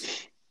has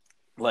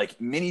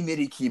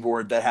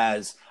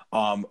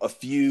a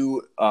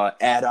few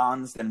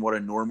add-ons than what a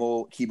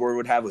normal keyboard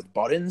would have with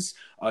buttons,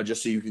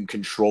 just so you can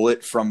control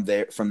it from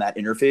that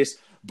interface.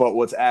 But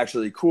what's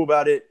actually cool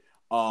about it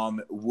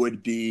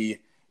would be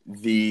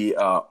the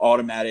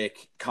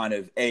automatic kind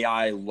of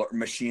AI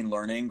machine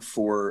learning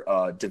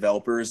for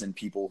developers and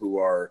people who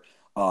are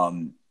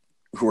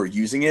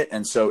using it.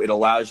 And so it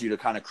allows you to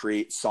kind of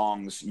create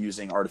songs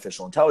using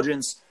artificial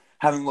intelligence.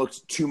 Haven't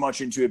looked too much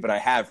into it, but I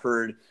have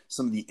heard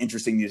some of the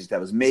interesting music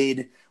that was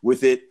made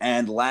with it.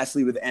 And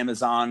lastly, with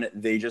Amazon,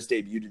 they just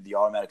debuted the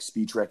automatic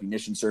speech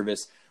recognition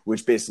service,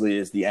 which basically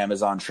is the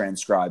Amazon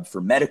Transcribe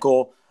for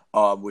medical,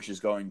 which is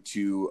going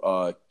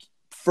to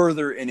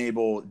further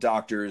enable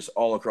doctors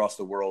all across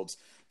the world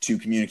to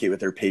communicate with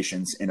their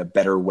patients in a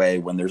better way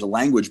when there's a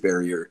language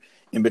barrier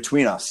in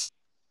between us.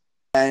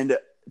 And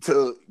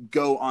to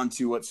go on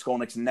to what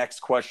Skolnick's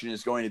next question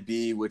is going to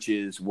be, which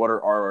is, what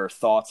are our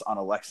thoughts on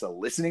Alexa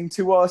listening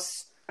to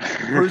us?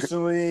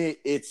 Personally,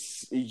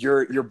 it's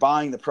you're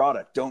buying the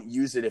product. Don't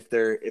use it if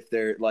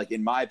they're like,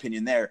 in my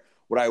opinion, there.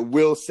 What I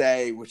will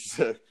say, which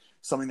is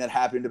something that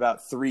happened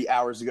about 3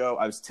 hours ago,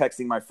 I was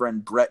texting my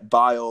friend Brett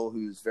Bile,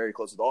 who's very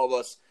close with all of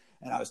us,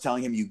 and I was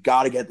telling him, you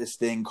got to get this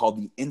thing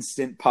called the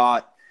Instant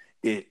Pot.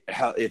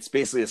 It's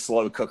basically a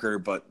slow cooker,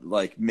 but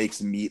like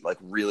makes meat like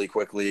really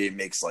quickly. It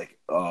makes like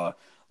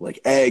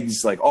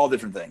eggs, like all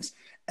different things.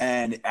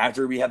 And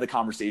after we had the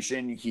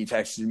conversation, he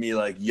texted me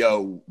like,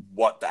 yo,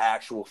 what the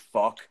actual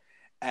fuck?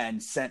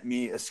 And sent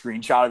me a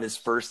screenshot of his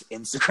first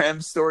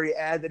Instagram story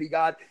ad that he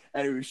got.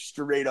 And it was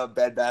straight up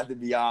Bed Bath &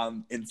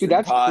 Beyond Instant Dude,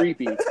 that's Pot.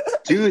 creepy.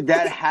 Dude,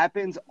 that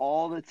happens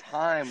all the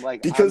time.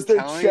 Like, Because I'm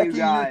they're telling checking you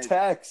guys, your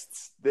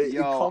texts. It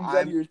comes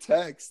out of your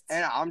texts.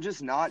 and I'm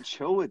just not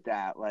chill with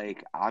that.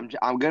 Like, I'm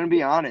gonna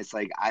be honest.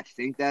 Like, I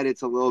think that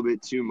it's a little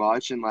bit too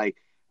much. And like,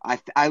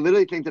 I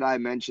literally think that I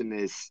mentioned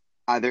this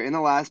either in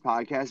the last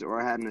podcast or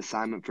I had an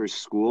assignment for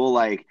school.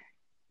 Like,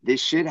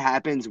 this shit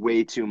happens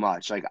way too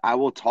much. Like, I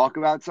will talk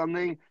about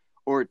something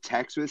or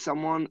text with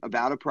someone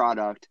about a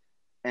product,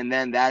 and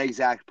then that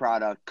exact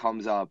product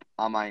comes up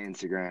on my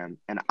Instagram,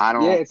 and I Yeah,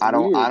 don't, it's I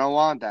don't, I weird. don't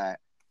want that.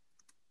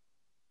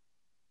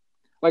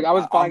 Like I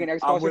was buying an I'm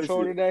Xbox with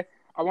controller you. today.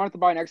 I wanted to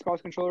buy an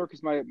Xbox controller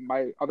because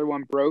my other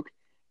one broke,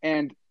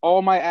 and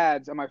all my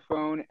ads on my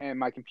phone and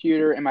my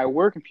computer and my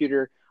work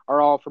computer are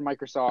all for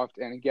Microsoft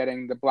and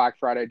getting the Black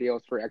Friday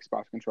deals for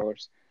Xbox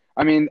controllers.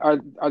 I mean,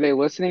 are they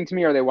listening to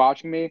me? Are they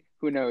watching me?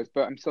 Who knows?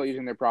 But I'm still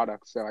using their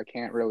products, so I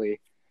can't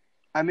really,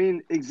 I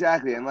mean,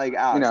 exactly. And like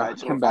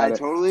Alex, combat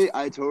it.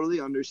 I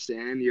totally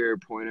understand your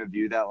point of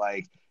view that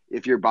like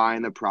if you're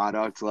buying the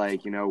product,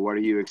 like, what are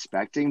you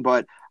expecting?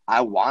 But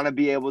I want to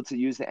be able to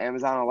use the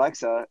Amazon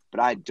Alexa, but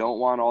I don't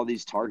want all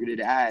these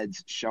targeted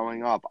ads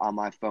showing up on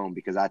my phone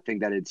because I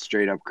think that it's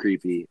straight up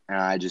creepy and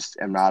I just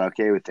am not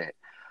okay with it.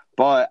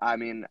 But I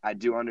mean, I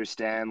do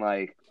understand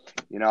like,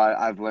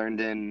 I've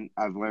learned,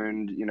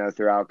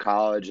 throughout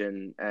college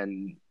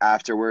and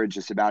afterwards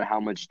just about how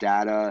much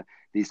data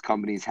these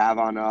companies have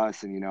on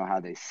us and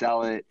how they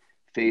sell it.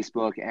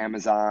 Facebook,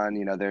 Amazon,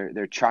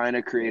 they're trying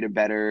to create a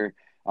better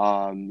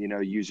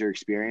user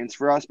experience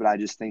for us, but I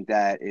just think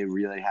that it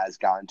really has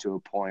gotten to a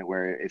point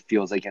where it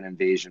feels like an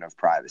invasion of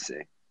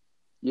privacy.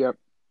 Yep.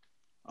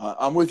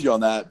 I'm with you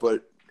on that,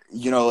 but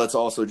let's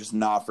also just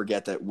not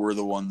forget that we're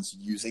the ones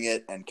using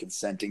it and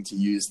consenting to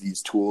use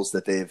these tools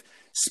that they've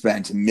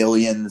spent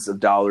millions of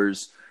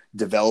dollars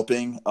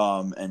developing,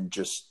 and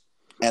just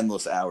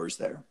endless hours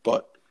there.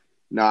 But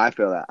No, I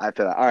feel that.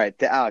 All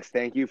right, Alex,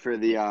 thank you for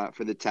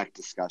the tech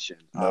discussion.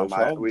 no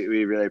problem.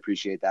 We really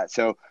appreciate that.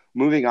 So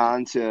moving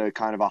on to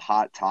kind of a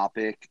hot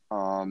topic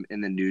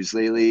in the news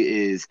lately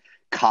is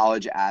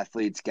college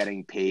athletes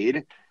getting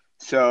paid.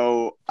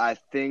 So I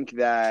think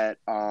that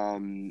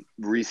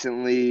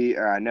recently,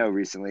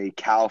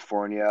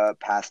 California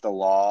passed a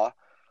law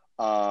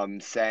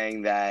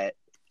saying that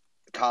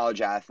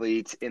college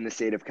athletes in the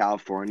state of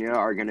California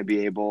are going to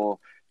be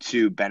able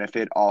to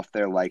benefit off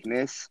their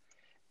likeness.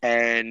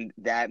 And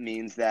that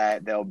means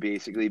that they'll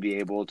basically be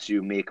able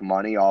to make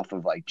money off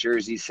of like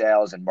jersey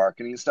sales and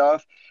marketing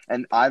stuff.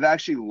 And I've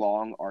actually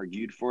long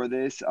argued for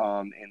this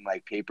in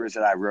like papers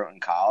that I wrote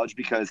in college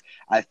because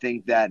I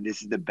think that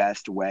this is the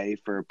best way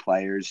for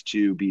players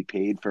to be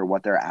paid for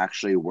what they're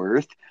actually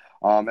worth.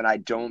 And I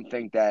don't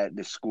think that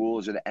the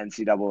schools or the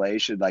NCAA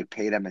should like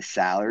pay them a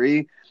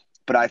salary.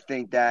 But I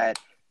think that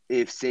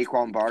if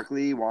Saquon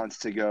Barkley wants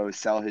to go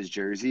sell his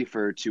jersey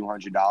for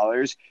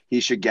 $200, he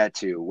should get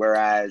to.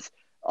 Whereas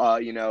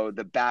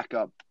the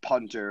backup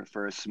punter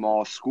for a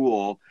small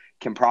school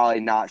can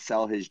probably not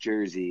sell his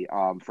jersey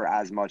for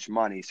as much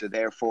money. So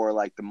therefore,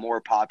 like the more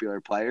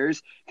popular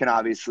players can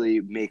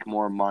obviously make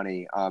more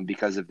money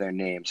because of their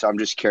name. So I'm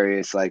just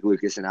curious, like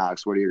Lucas and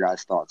Alex, what are your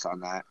guys' thoughts on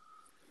that?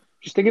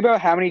 Just think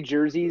about how many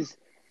jerseys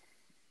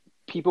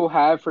people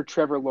have for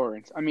Trevor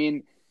Lawrence. I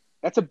mean,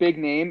 that's a big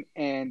name,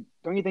 and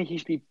don't you think he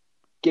should be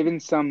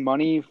given some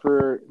money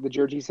for the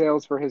jersey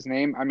sales for his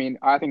name? I mean,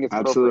 I think it's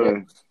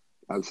appropriate.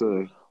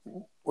 Absolutely.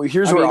 Well,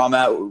 here's where I'm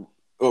at.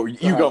 Oh,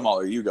 you go,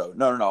 Mahler. You go.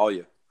 No, all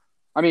you.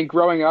 I mean,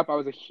 growing up, I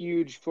was a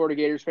huge Florida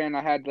Gators fan.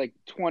 I had like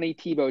 20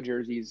 Tebow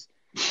jerseys.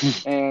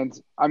 And,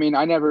 I mean,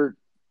 I never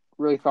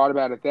really thought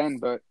about it then,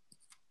 but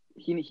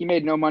he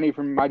made no money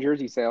from my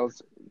jersey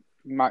sales,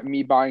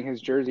 me buying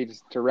his jersey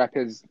just to rep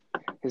his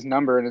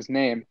number and his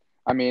name.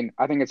 I mean,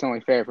 I think it's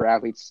only fair for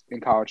athletes in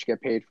college to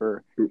get paid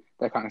for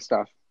that kind of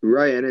stuff.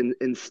 Right, and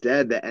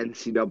instead the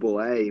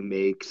NCAA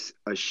makes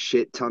a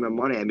shit ton of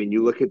money. I mean,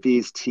 you look at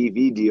these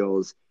TV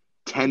deals,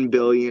 $10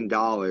 billion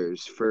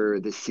for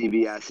the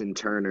CBS and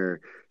Turner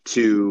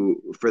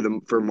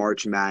for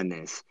March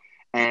Madness.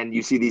 And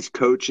you see these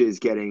coaches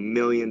getting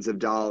millions of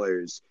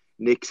dollars.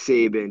 Nick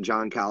Saban,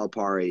 John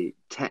Calipari,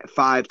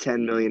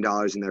 $10 million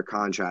in their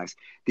contracts.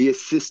 The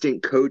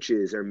assistant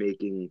coaches are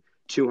making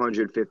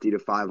 250 to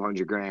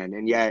 500 grand,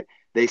 and yet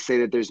they say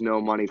that there's no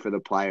money for the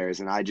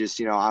players. And I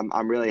just,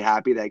 I'm really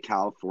happy that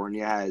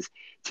California has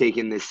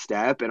taken this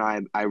step,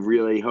 and I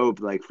really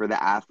hope, like, for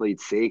the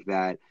athletes' sake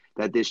that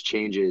this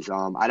changes.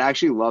 I'd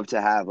actually love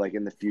to have, like,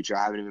 in the future,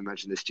 I haven't even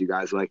mentioned this to you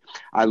guys, like,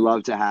 I'd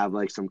love to have,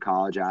 like, some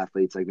college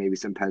athletes, like maybe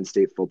some Penn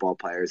State football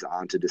players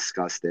on to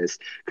discuss this,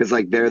 because,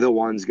 like, they're the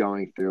ones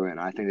going through it, and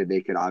I think that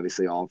they could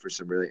obviously offer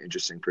some really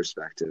interesting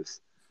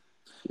perspectives.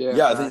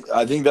 Yeah,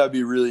 I think that'd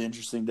be really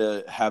interesting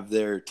to have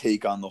their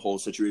take on the whole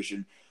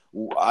situation.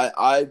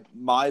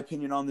 My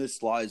opinion on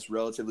this lies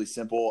relatively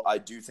simple. I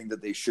do think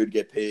that they should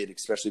get paid,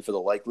 especially for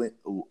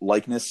the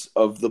likeness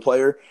of the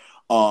player.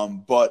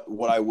 But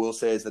what I will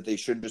say is that they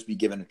shouldn't just be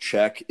given a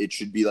check. It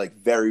should be like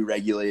very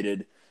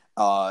regulated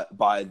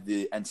by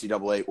the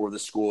NCAA or the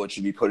school. It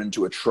should be put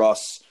into a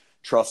trust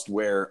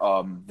where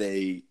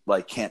they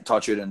like can't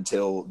touch it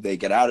until they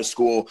get out of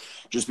school,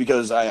 just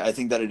because I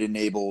think that it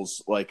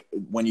enables, like,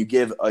 when you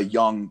give a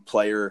young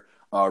player,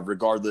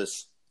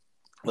 regardless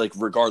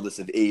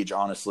of age,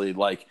 honestly,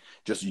 like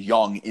just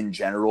young in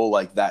general,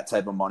 like that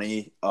type of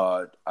money,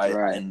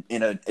 and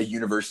in a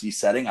university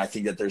setting, I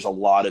think that there's a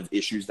lot of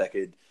issues that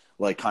could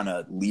like kind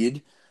of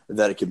lead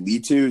that it could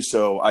lead to.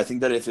 So I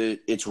think that if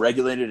it's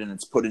regulated and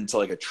it's put into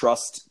like a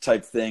trust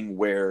type thing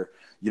where,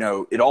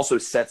 it also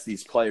sets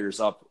these players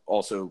up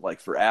also like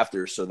for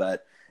after, so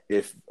that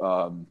if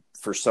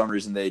for some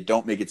reason they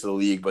don't make it to the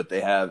league, but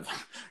they have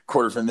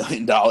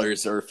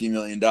 $250,000 or a few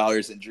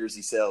 $1,000,000 in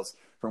jersey sales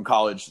from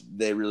college,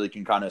 they really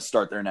can kind of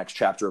start their next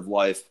chapter of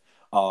life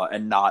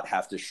and not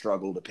have to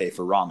struggle to pay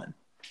for ramen.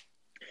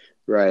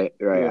 Right.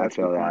 Yeah, I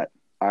feel that.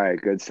 All right,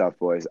 good stuff,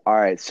 boys. All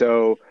right,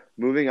 so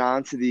moving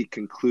on to the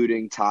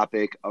concluding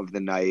topic of the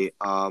night,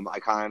 I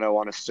kind of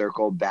want to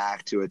circle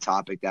back to a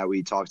topic that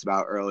we talked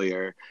about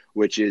earlier,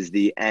 which is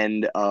the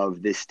end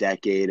of this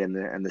decade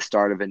and the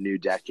start of a new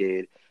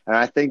decade. And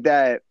I think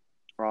that,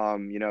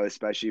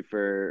 especially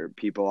for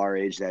people our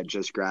age that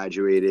just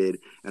graduated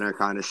and are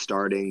kind of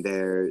starting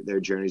their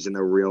journeys in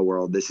the real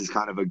world, this is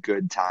kind of a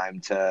good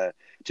time to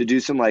do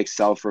some like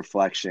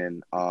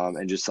self-reflection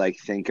and just like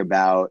think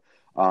about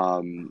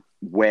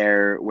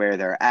where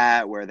they're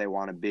at, where they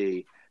want to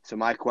be. So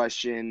my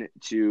question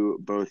to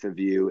both of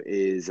you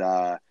is,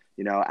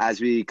 as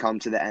we come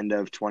to the end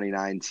of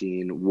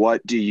 2019,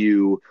 what do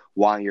you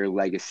want your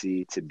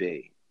legacy to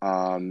be?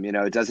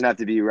 It doesn't have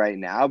to be right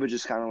now, but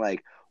just kind of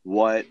like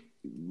what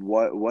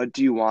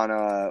do you want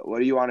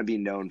to be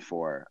known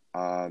for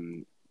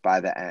by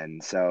the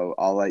end? So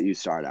I'll let you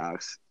start,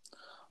 Alex.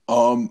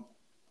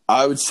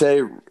 I would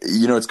say,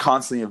 it's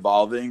constantly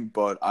evolving,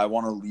 but I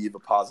want to leave a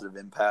positive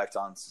impact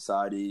on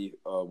society,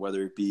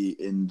 whether it be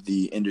in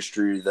the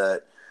industry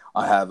that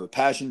I have a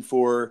passion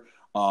for,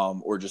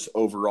 or just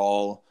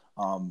overall.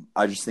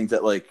 I just think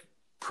that like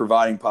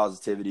providing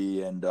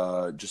positivity and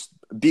just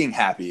being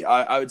happy.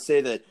 I would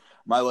say that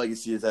my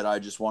legacy is that I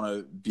just want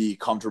to be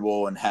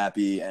comfortable and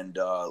happy and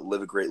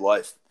live a great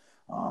life.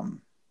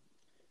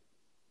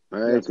 All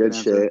right, good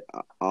shit.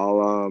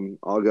 I'll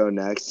go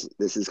next.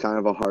 This is kind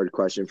of a hard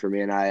question for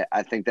me, and I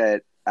think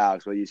that,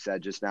 Alex, what you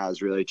said just now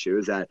is really true,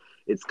 is that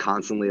it's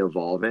constantly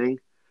evolving.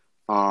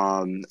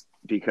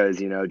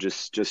 Because,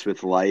 just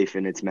with life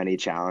and its many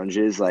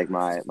challenges, like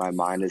my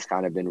mind has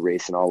kind of been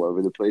racing all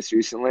over the place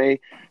recently.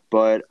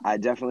 But I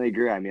definitely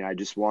agree. I mean, I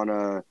just want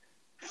to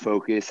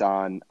focus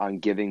on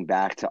giving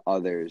back to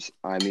others.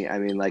 I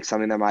mean, like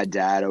something that my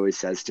dad always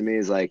says to me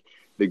is like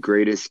the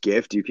greatest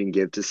gift you can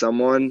give to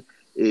someone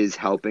is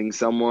helping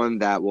someone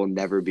that will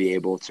never be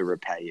able to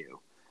repay you.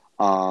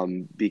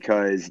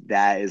 Because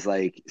that is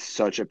like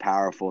such a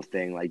powerful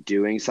thing, like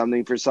doing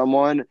something for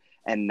someone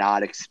and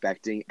not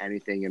expecting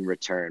anything in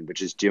return, but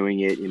just doing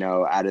it,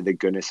 out of the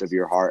goodness of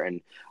your heart.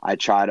 And I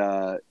try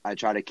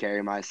to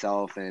carry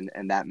myself and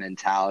that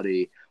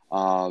mentality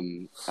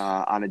on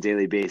a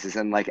daily basis.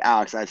 And like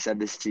Alex, I've said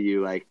this to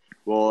you, like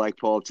we'll like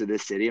pull up to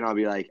this city and I'll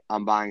be like,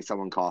 I'm buying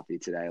someone coffee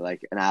today,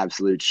 like an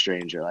absolute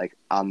stranger, like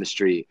on the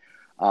street.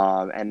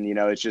 And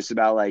it's just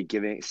about like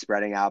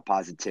spreading out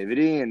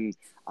positivity. And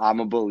I'm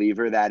a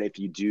believer that if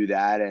you do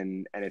that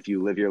and if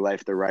you live your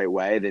life the right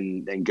way,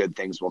 then good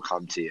things will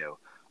come to you.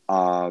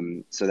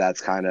 So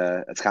that's kind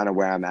of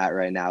where I'm at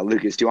right now.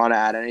 Lucas, do you want to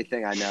add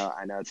anything? I know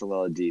it's a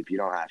little deep. You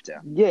don't have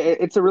to. Yeah,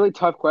 it's a really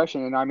tough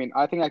question. And I mean,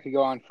 I think I could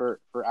go on for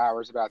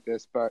hours about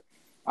this, but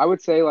I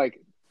would say like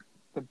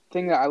the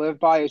thing that I live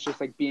by is just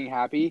like being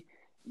happy.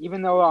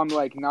 Even though I'm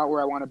like not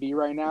where I want to be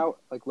right now,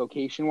 like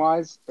location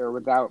wise or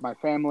without my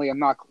family, I'm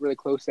not really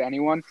close to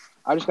anyone.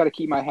 I just got to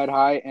keep my head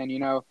high, and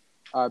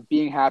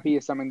being happy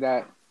is something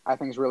that I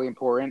think is really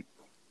important.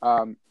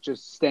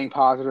 Just staying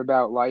positive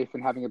about life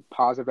and having a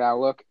positive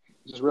outlook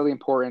is just really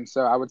important.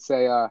 So I would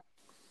say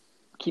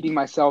keeping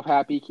myself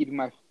happy, keeping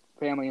my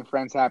family and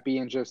friends happy,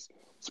 and just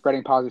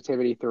spreading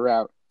positivity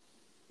throughout.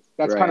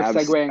 That's Right, kind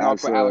of segueing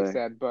off what Alex absolutely.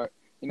 said, but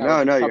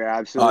No, you're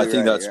absolutely I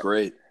think right. that's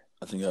great.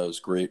 I think that was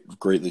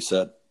greatly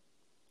said.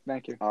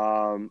 Thank you.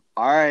 All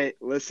right,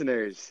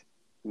 listeners,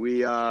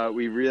 we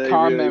really,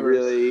 Comm really, members.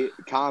 really,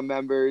 comm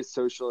members,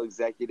 social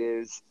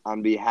executives,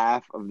 on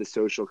behalf of the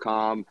Social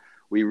Comm,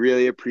 we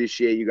really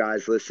appreciate you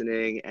guys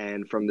listening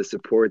and from the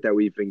support that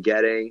we've been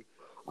getting.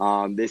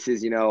 This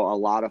is, a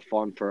lot of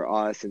fun for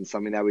us and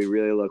something that we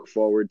really look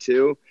forward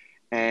to.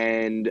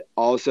 And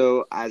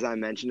also, as I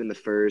mentioned in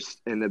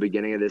the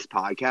beginning of this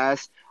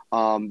podcast,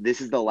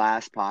 this is the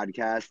last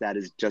podcast that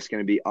is just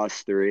going to be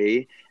us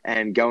three.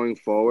 And going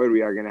forward,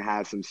 we are going to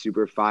have some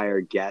super fire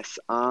guests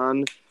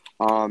on.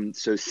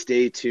 So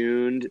stay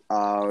tuned.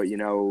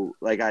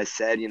 Like I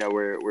said,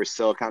 we're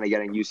still kind of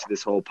getting used to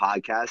this whole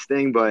podcast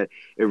thing, but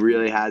it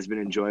really has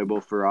been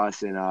enjoyable for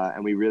us,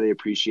 and we really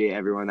appreciate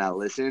everyone that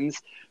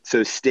listens.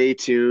 So stay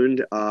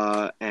tuned,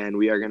 and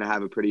we are going to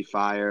have a pretty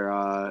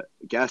fire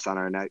guest on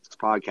our next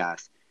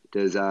podcast.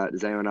 Does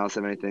anyone else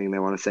have anything they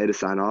want to say to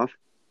sign off?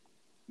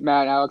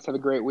 Matt and Alex, have a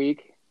great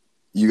week.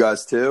 You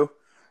guys too,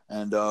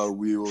 and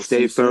we will stay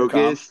see you soon,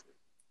 focused.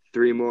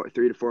 3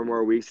 to 4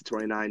 more weeks to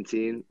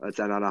 2019. Let's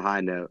end on a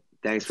high note.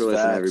 Thanks for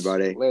listening, Facts.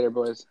 everybody. Later,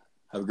 boys.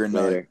 Have a great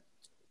Later. night.